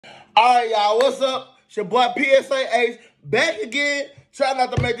All right, y'all, what's up? It's your boy PSA Ace back again. Try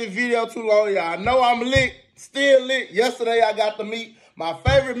not to make this video too long, y'all. I know I'm lit, still lit. Yesterday, I got to meet my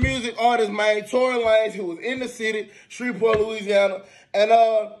favorite music artist, man, Tory Lanez, who was in the city, Shreveport, Louisiana. And,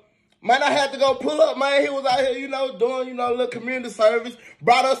 man, I had to go pull up, man. He was out here, doing, a little community service.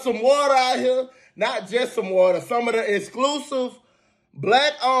 Brought us some water out here. Not just some water, some of the exclusive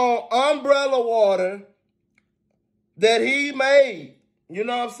black-owned umbrella water that he made. You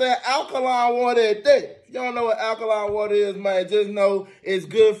know what I'm saying? Alkaline water at that. If you don't know what alkaline water is, man, just know it's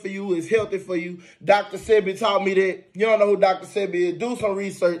good for you. It's healthy for you. Dr. Sebi taught me that. You don't know who Dr. Sebi is. Do some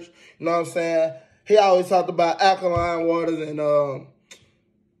research. You know what I'm saying? He always talked about alkaline waters and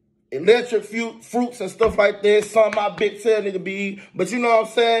electric fruits and stuff like that. Some my big tail nigga be eating. But you know what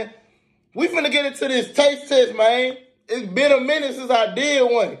I'm saying? We finna get into this taste test, man. It's been a minute since I did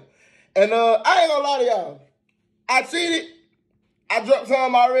one. And I ain't gonna lie to y'all. I cheated. I drunk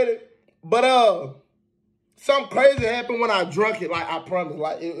some already, but something crazy happened when I drunk it. Like, I promise,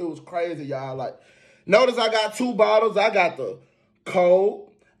 like, it was crazy, y'all. Like, notice I got two bottles. I got the cold.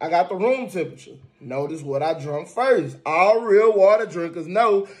 I got the room temperature. Notice what I drunk first. All real water drinkers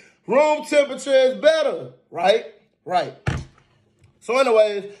know room temperature is better, right? Right. So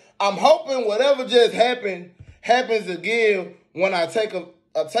anyways, I'm hoping whatever just happened happens again when I take a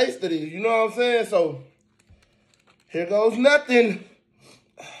taste of these. You know what I'm saying? So here goes nothing.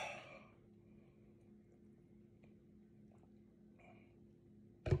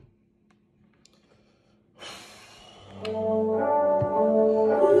 Ooh,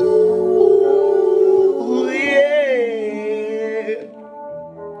 yeah.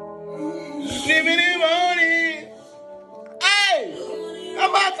 Give me the money. Hey, I'm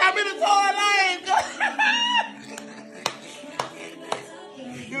about to tell me the Tory Lanez.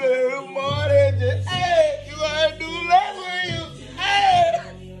 You have more than just, hey, you gotta do less when you, hey.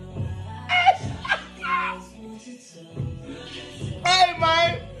 Hey,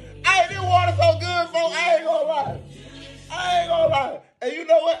 man. Hey, this water so good, folks. I ain't gonna lie. And you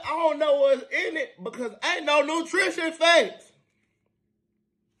know what? I don't know what's in it because ain't no nutrition facts.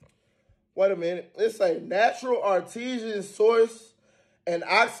 Wait a minute. It say natural artesian source and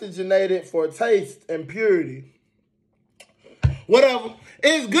oxygenated for taste and purity. Whatever.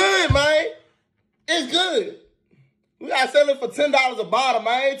 It's good, man. It's good. We gotta sell it for $10 a bottle,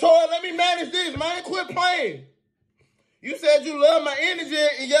 man. Tory, let me manage this, man. Quit playing. You said you love my energy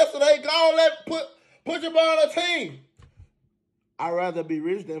yesterday. Go on, put your boy on a team. I'd rather be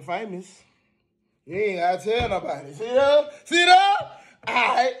rich than famous. You ain't gotta tell nobody. See that? See that? All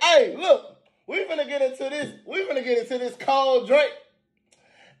right. Hey, look. We finna get into this. We finna get into this cold drink.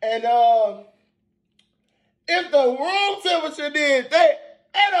 And if the room temperature did that,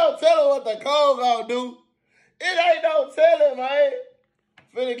 ain't no telling what the cold gonna do. It ain't no telling, man.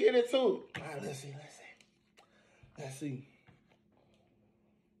 Finna get into it. All right, let's see.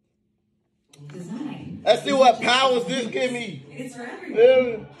 Design. Let's see what powers this give me. It's for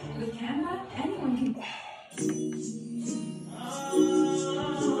everyone. With Canva, anyone can.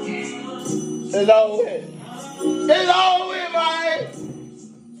 It's all with. It's all with, man.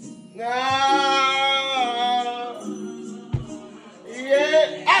 Nah. Yeah.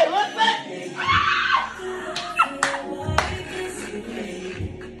 Hey, what's that?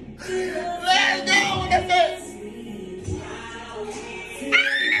 Let's go with that.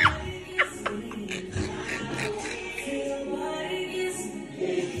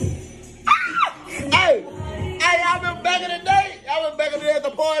 Hey, y'all been back in the day? Y'all been back in the day at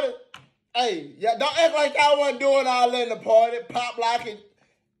the party? Hey, yeah, don't act like y'all wasn't doing all that in the party. Pop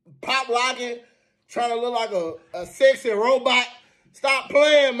locking, trying to look like a sexy robot. Stop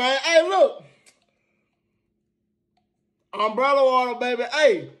playing, man. Hey, look. Umbrella water, baby.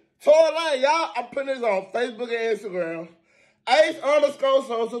 Hey, Tory Lanez, y'all, I'm putting this on Facebook and Instagram.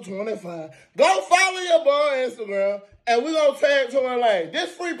 Ace_social25. Go follow your boy on Instagram, and we gonna tag Tory Lanez.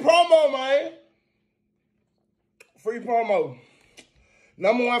 This free promo, man. Free promo.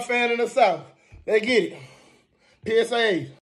 #1 fan in the South. They get it. PSA.